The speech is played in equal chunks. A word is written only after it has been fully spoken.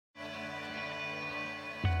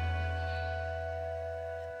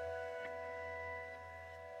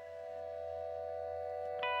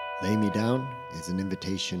Lay Me Down is an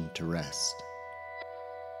invitation to rest,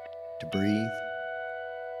 to breathe,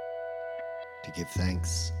 to give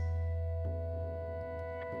thanks.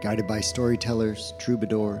 Guided by storytellers,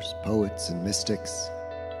 troubadours, poets, and mystics,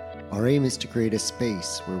 our aim is to create a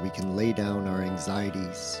space where we can lay down our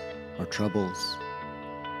anxieties, our troubles,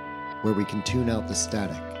 where we can tune out the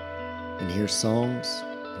static and hear songs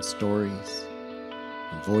and stories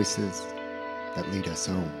and voices that lead us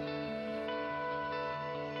home.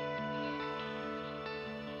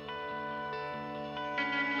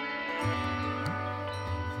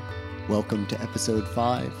 Welcome to episode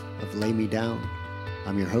 5 of Lay Me Down.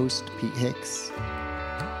 I'm your host, Pete Hicks.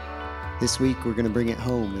 This week we're going to bring it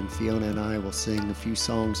home, and Fiona and I will sing a few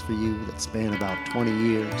songs for you that span about 20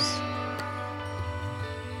 years.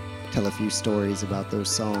 Tell a few stories about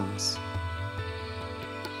those songs.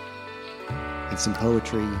 And some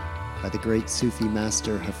poetry by the great Sufi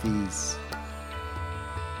master Hafiz.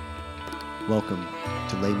 Welcome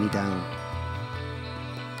to Lay Me Down.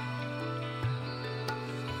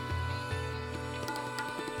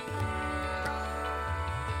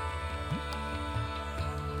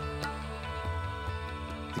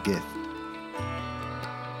 Gift.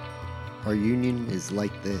 Our union is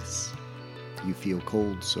like this. You feel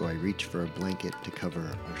cold, so I reach for a blanket to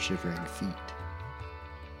cover our shivering feet.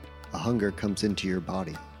 A hunger comes into your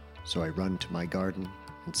body, so I run to my garden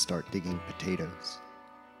and start digging potatoes.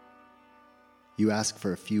 You ask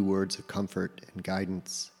for a few words of comfort and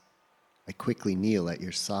guidance. I quickly kneel at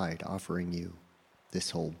your side, offering you this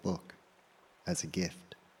whole book as a gift.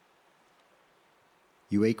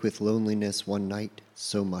 You ache with loneliness one night,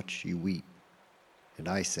 so much you weep. And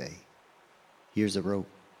I say, here's a rope,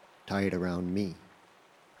 tie it around me.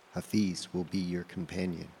 Hafiz will be your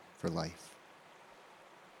companion for life.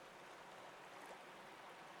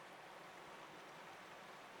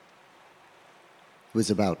 It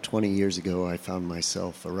was about 20 years ago I found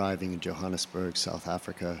myself arriving in Johannesburg, South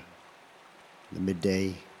Africa. In the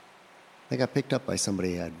midday, I got picked up by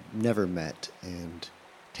somebody I'd never met and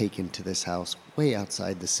taken to this house way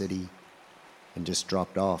outside the city and just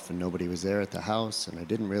dropped off, and nobody was there at the house, and I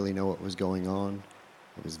didn't really know what was going on.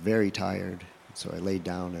 I was very tired, so I laid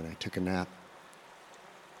down and I took a nap.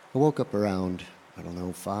 I woke up around,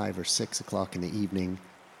 5 or 6 o'clock in the evening.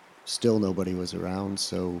 Still nobody was around,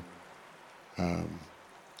 so I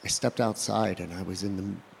stepped outside, and I was in the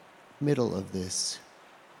middle of this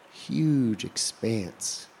huge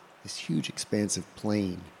expanse of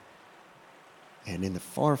plain. And in the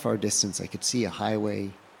far, far distance, I could see a highway,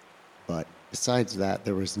 but besides that,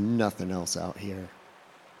 there was nothing else out here.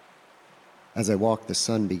 As I walked, the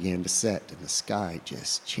sun began to set, and the sky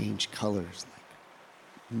just changed colors like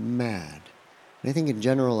mad. And I think in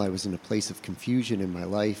general, I was in a place of confusion in my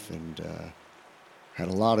life and had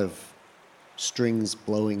a lot of strings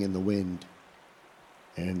blowing in the wind,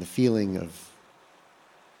 and the feeling of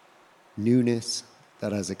newness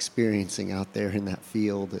that I was experiencing out there in that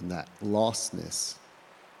field, and that lostness.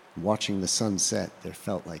 Watching the sun set, there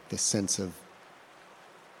felt like this sense of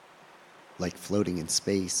like floating in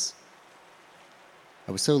space.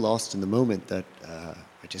 I was so lost in the moment that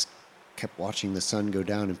I just kept watching the sun go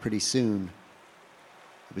down, and pretty soon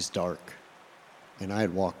it was dark, and I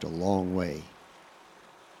had walked a long way.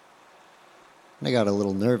 And I got a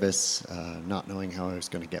little nervous, not knowing how I was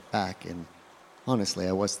going to get back, and honestly,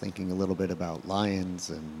 I was thinking a little bit about lions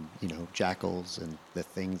and, jackals and the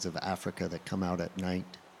things of Africa that come out at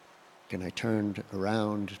night. And I turned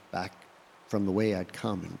around back from the way I'd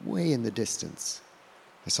come, and way in the distance,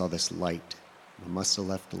 I saw this light. I must have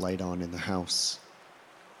left the light on in the house.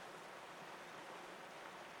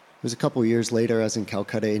 It was a couple years later, I was in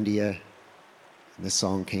Calcutta, India, and this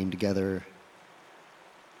song came together.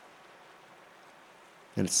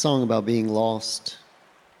 And it's a song about being lost,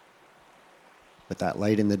 but that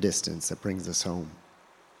light in the distance that brings us home.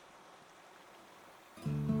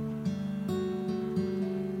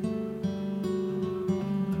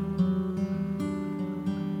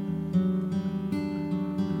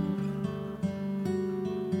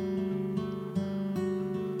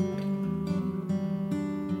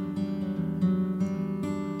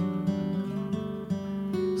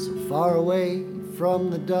 So far away from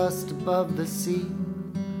the dust above the sea,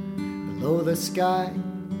 below the sky,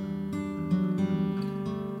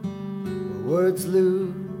 words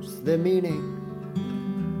lose their meaning.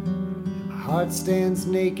 My heart stands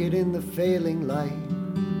naked in the failing light,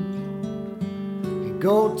 and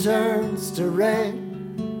gold turns to red.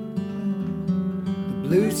 The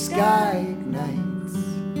blue sky ignites,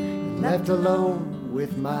 and left alone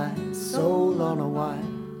with my soul on a wire.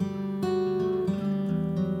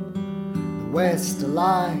 The west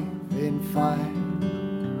alive in fire.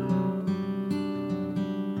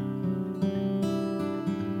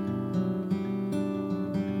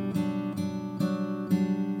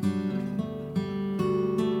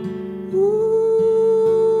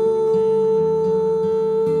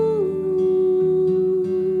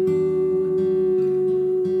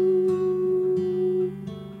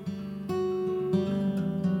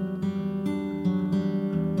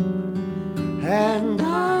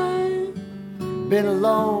 been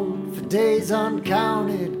alone for days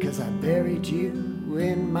uncounted, 'cause I buried you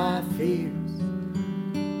in my fears.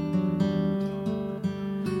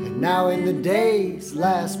 And now in the day's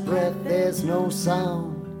last breath, there's no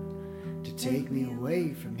sound to take me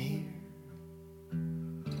away from here.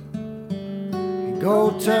 And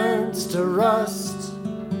gold turns to rust,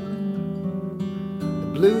 the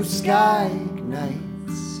blue sky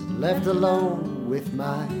ignites, left alone with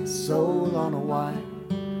my soul on a wire.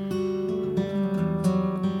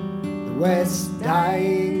 The west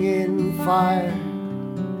dying in fire,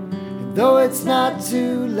 and though it's not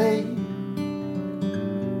too late,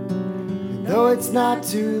 and though it's not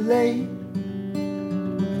too late,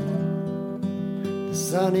 the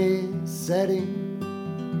sun is setting,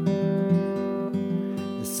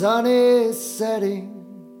 the sun is setting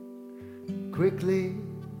quickly.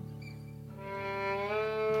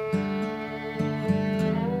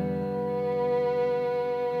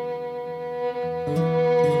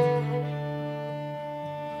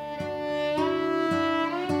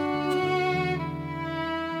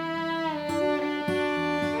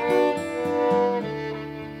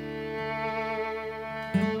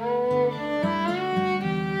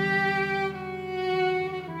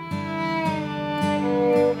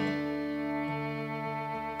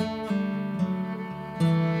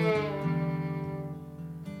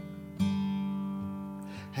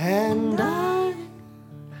 And I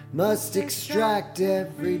must extract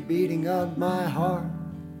every beating of my heart.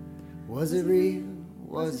 Was it real?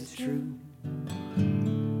 Was it true?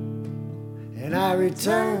 And I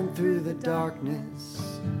returned through the darkness,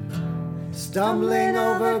 stumbling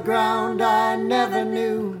over ground I never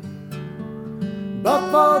knew. But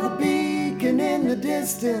for the beacon in the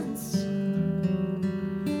distance,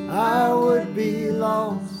 I would be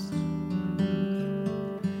lost.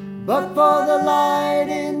 But for the light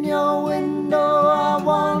in your window, I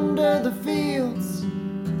wander the fields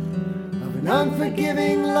of an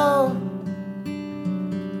unforgiving love.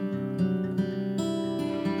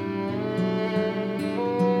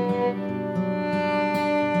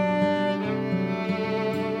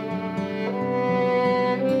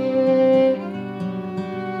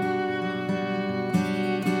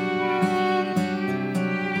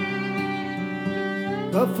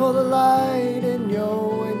 But for the light in your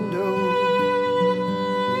window,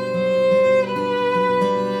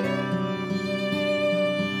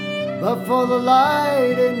 but for the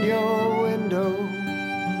light in your window,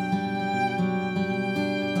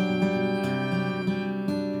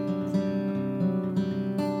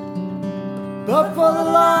 but for the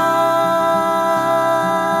light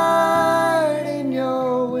in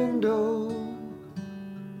your window.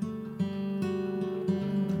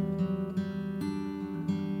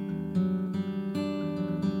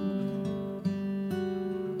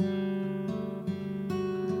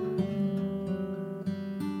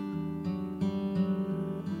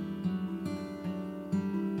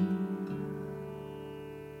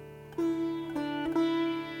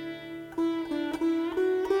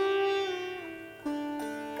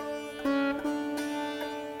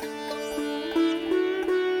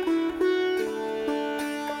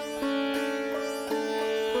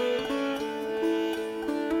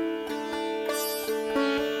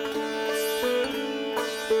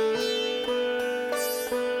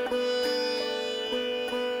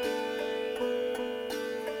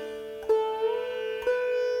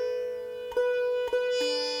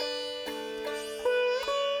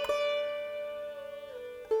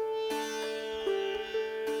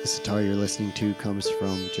 The sitar you're listening to comes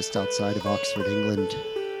from just outside of Oxford, England,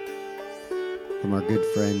 from our good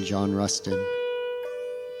friend John Rustin.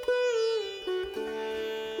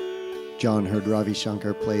 John heard Ravi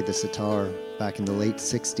Shankar play the sitar back in the late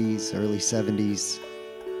 60s, early 70s,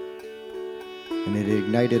 and it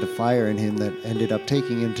ignited a fire in him that ended up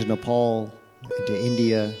taking him to Nepal, into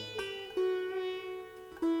India,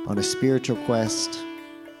 on a spiritual quest.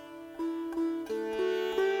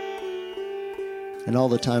 And all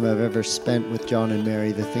the time I've ever spent with John and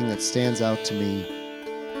Mary, the thing that stands out to me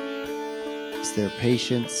is their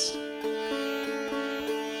patience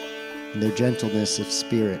and their gentleness of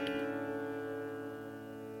spirit.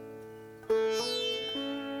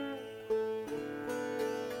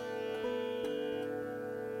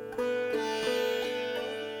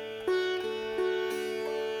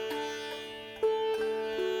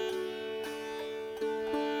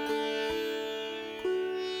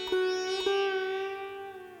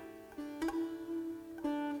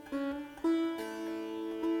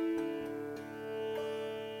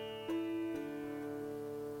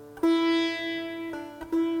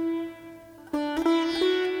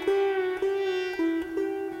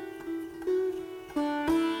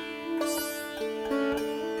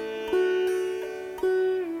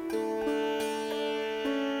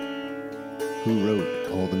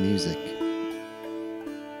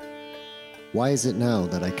 Why is it now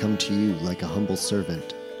that I come to you like a humble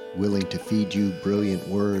servant, willing to feed you brilliant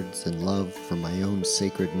words and love from my own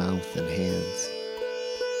sacred mouth and hands,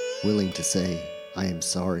 willing to say, I am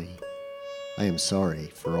sorry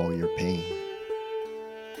for all your pain?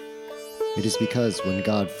 It is because when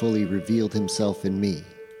God fully revealed himself in me,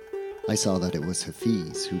 I saw that it was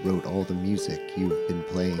Hafiz who wrote all the music you've been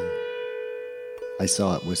playing. I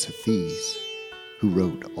saw it was Hafiz who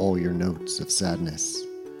wrote all your notes of sadness,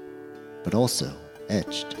 but also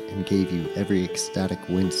etched and gave you every ecstatic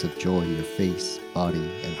wince of joy your face, body,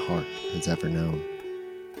 and heart has ever known.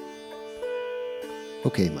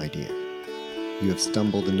 Okay, my dear, you have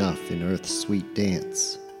stumbled enough in earth's sweet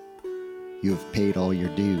dance. You have paid all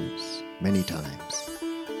your dues many times.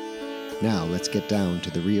 Now let's get down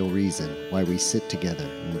to the real reason why we sit together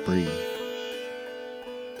and breathe,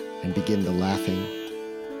 and begin the laughing,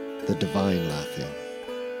 the divine laughing,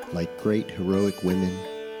 like great heroic women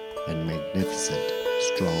and magnificent,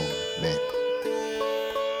 strong men.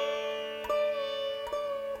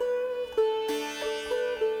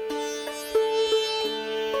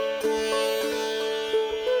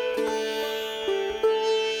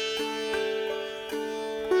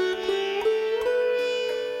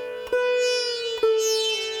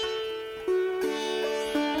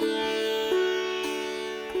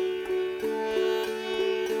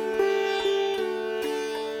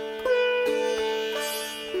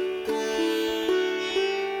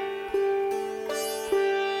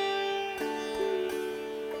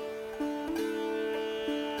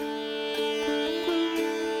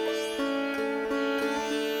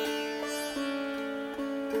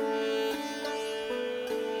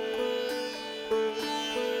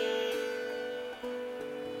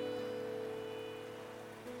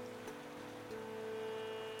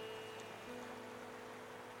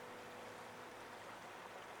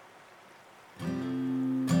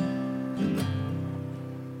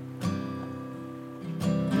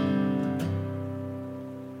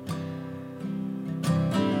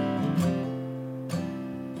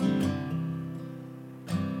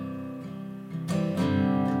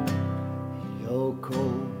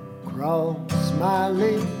 Across my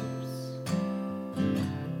lips,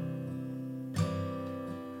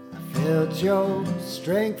 I felt your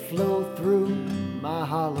strength flow through my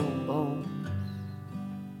hollow bones.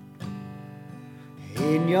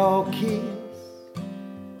 In your kiss,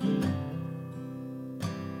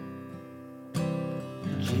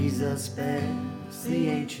 Jesus bears the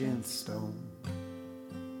ancient stone.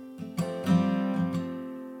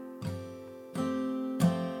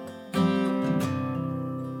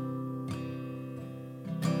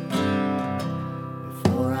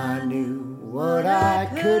 What I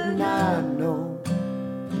could not know,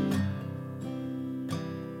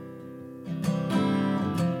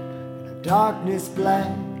 in a darkness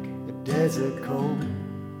black, a desert cold,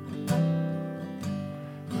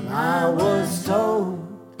 and I was told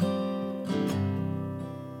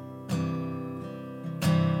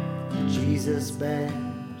Jesus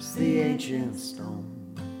bears the ancient stone.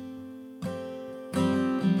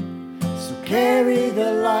 So carry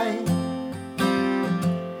the light,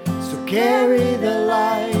 carry the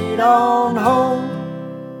light on home.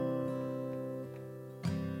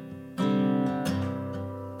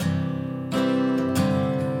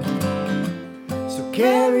 So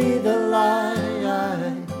carry the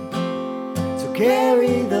light, so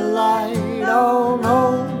carry the light on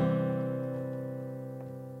home.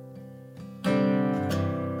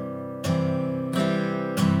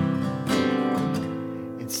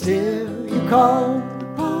 And still you call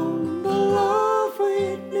upon the love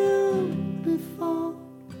we knew before.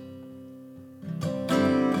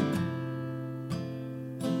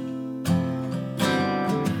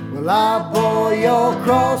 Well, I bore your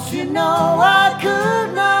cross, you know I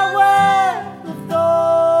could not wear the thorn.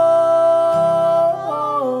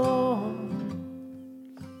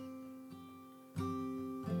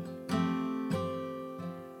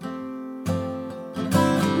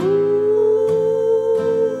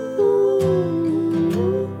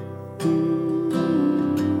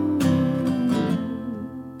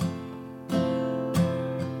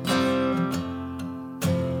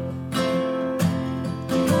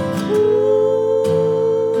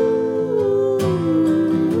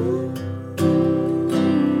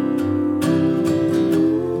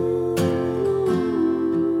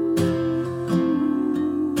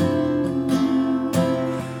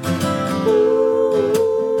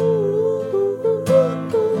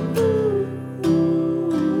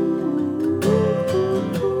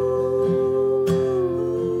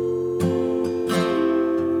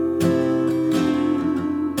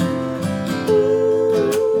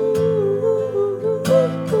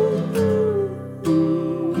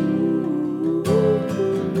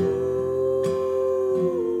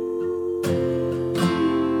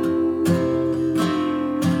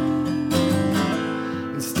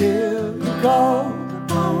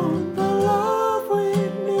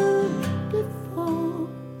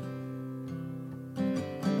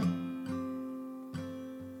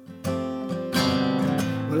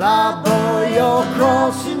 Well, I bore your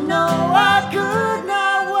cross, you know I could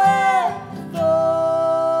not wear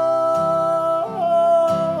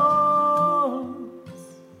thorns.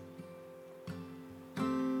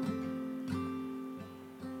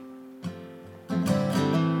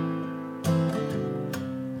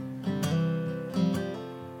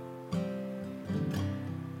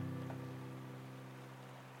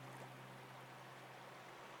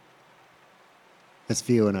 As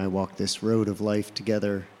Theo and I walk this road of life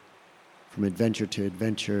together, from adventure to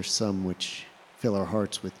adventure, some which fill our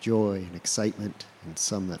hearts with joy and excitement, and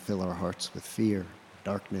some that fill our hearts with fear and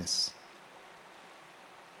darkness.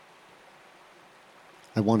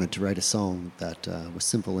 I wanted to write a song that was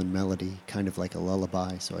simple in melody, kind of like a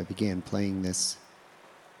lullaby, so I began playing this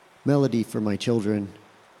melody for my children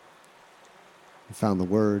and found the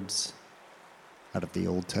words out of the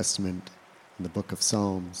Old Testament and the book of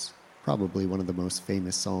Psalms, probably one of the most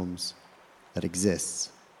famous psalms that exists.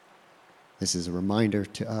 This is a reminder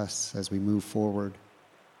to us as we move forward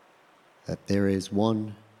that there is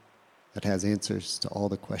one that has answers to all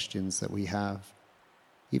the questions that we have,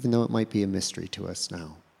 even though it might be a mystery to us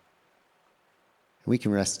now. And we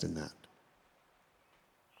can rest in that.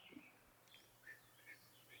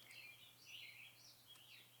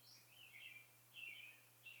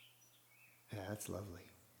 Yeah, that's lovely.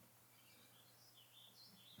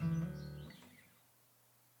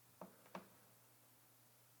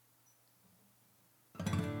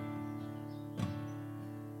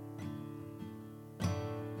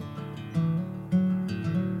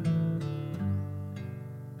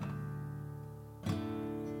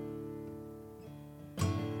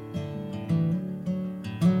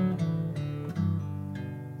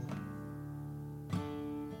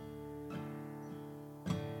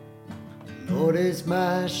 Lord is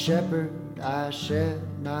my shepherd, I shall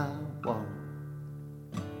not want.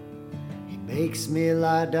 He makes me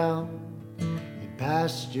lie down in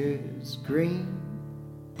pastures green.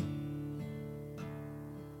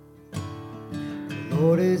 The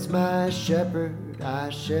Lord is my shepherd, I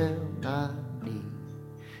shall not need.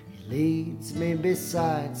 He leads me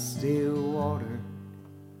beside still water.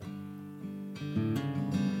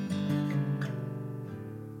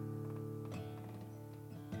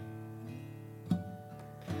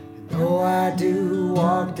 Though I do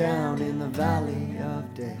walk down in the valley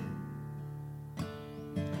of death,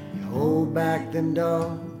 you hold back them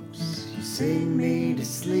dogs, you sing me to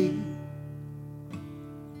sleep.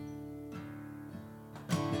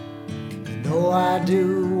 And though I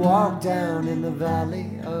do walk down in the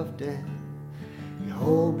valley of death, you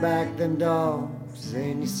hold back them dogs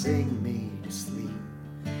and you sing me to sleep.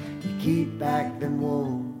 You keep back them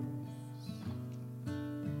wolves.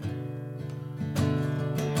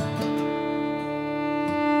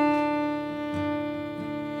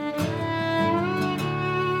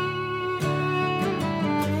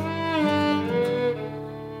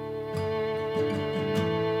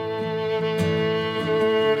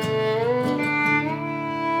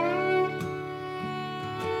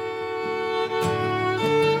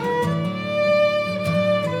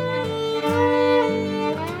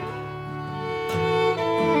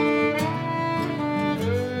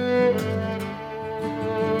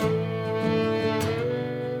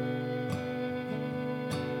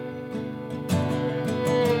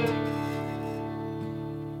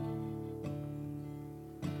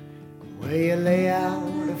 Will you lay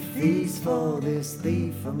out a feast for this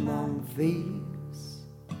thief among thieves?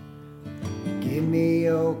 Give me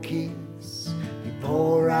your kiss, you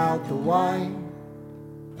pour out the wine.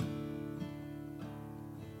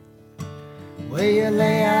 Will you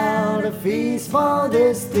lay out a feast for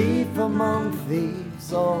this thief among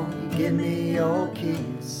thieves? Or you give me your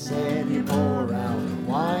kiss and you pour out the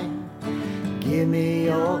wine. Give me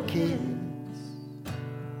your kiss.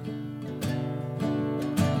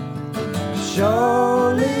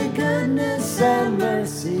 Surely goodness and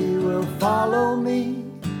mercy will follow me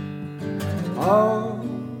all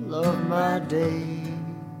of my days.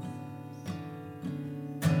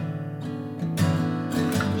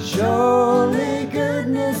 Surely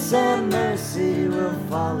goodness and mercy will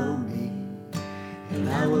follow me, and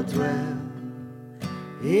I will dwell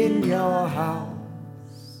in your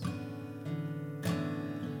house.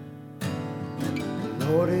 The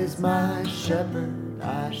Lord is my shepherd,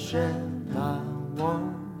 I shall not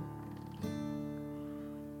want.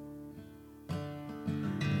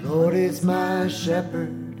 The Lord is my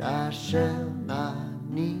shepherd, I shall not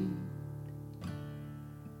need.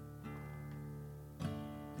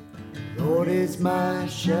 The Lord is my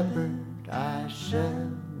shepherd, I shall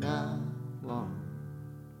not want.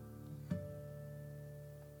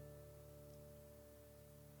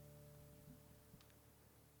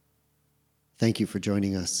 Thank you for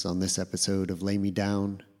joining us on this episode of Lay Me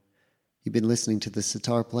Down. You've been listening to the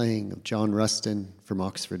sitar playing of John Ruston from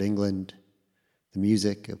Oxford, England, the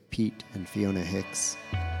music of Pete and Fiona Hicks,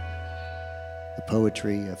 the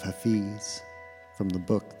poetry of Hafiz from the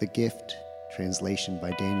book The Gift, translation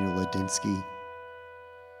by Daniel Ladinsky.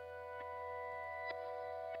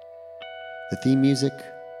 The theme music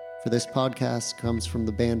for this podcast comes from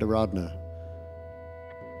the band Aradhna.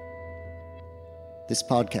 This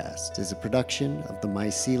podcast is a production of the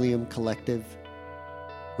Mycelium Collective,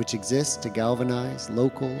 which exists to galvanize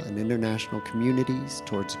local and international communities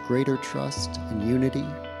towards greater trust and unity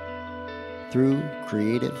through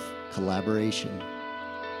creative collaboration.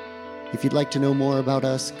 If you'd like to know more about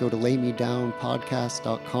us, go to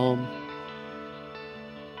laymedownpodcast.com.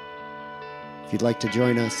 If you'd like to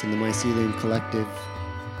join us in the Mycelium Collective,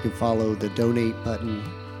 you can follow the donate button,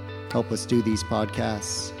 help us do these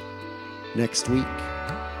podcasts. Next week,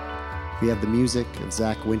 we have the music of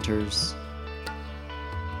Zach Winters.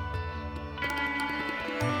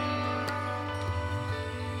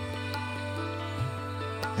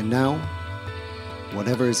 And now,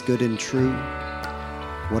 whatever is good and true,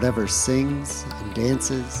 whatever sings and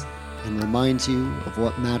dances and reminds you of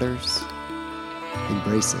what matters,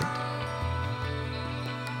 embrace it.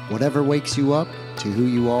 Whatever wakes you up to who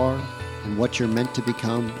you are and what you're meant to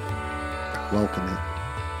become, welcome it.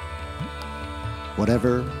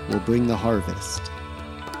 Whatever will bring the harvest,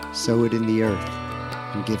 sow it in the earth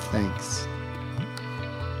and give thanks.